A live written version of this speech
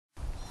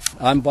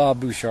I'm Bob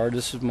Bouchard.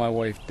 This is my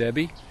wife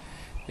Debbie,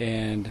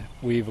 and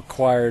we've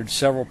acquired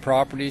several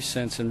properties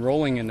since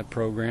enrolling in the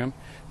program.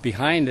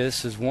 Behind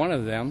us is one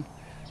of them.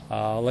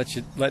 Let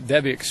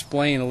Debbie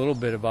explain a little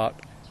bit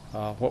about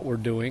what we're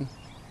doing.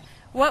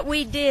 What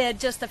we did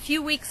just a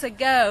few weeks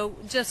ago,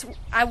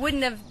 I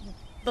wouldn't have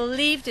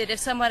believed it if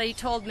somebody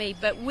told me,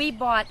 but we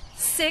bought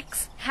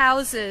 6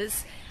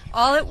 houses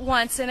all at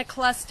once in a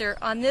cluster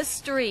on this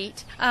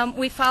street.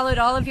 We followed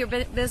all of your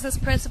business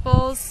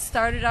principles,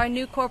 started our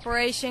new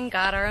corporation,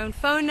 got our own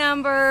phone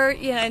number,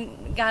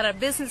 got a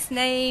business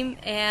name,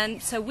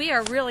 and so we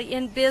are really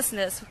in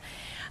business.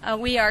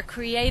 We are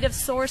Creative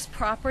Source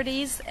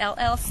Properties,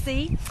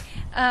 LLC,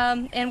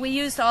 and we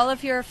used all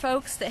of your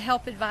folks to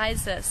help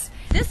advise us.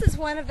 This is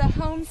one of the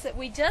homes that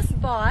we just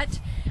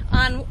bought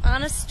on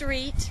a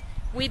street.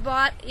 We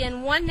bought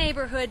in one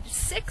neighborhood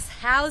 6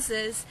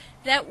 houses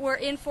that were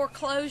in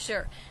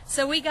foreclosure.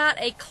 So we got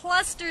a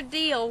cluster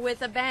deal with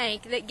a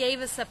bank that gave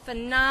us a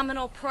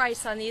phenomenal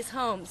price on these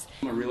homes.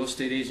 A real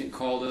estate agent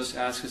called us,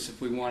 asked us if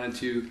we wanted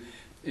to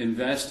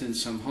invest in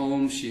some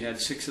homes. She had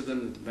 6 of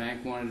them that the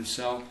bank wanted to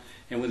sell.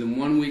 And within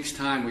 1 week's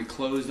time, we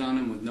closed on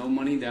them with no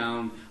money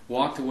down,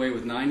 walked away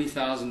with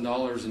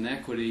 $90,000 in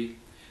equity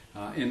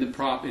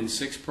in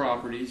 6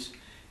 properties,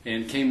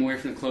 and came away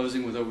from the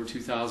closing with over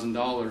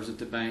 $2,000 that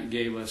the bank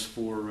gave us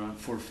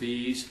for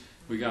fees.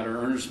 We got our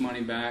earnest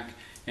money back,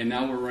 and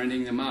now we're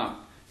renting them out.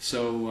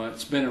 So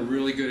it's been a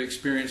really good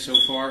experience so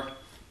far,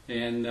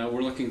 and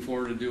we're looking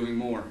forward to doing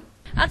more.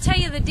 I'll tell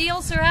you, the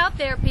deals are out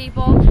there,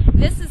 people.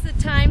 This is the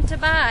time to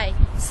buy.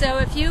 So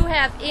if you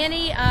have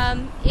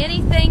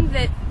anything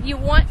that you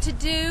want to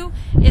do,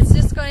 it's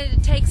just going to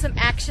take some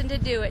action to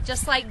do it.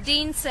 Just like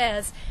Dean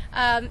says,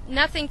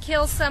 nothing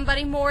kills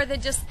somebody more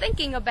than just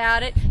thinking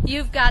about it.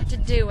 You've got to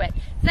do it.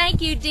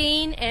 Thank you,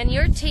 Dean, and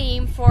your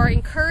team for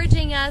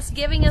encouraging us,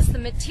 giving us the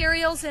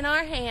materials in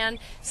our hand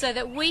so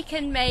that we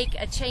can make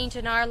a change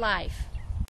in our life.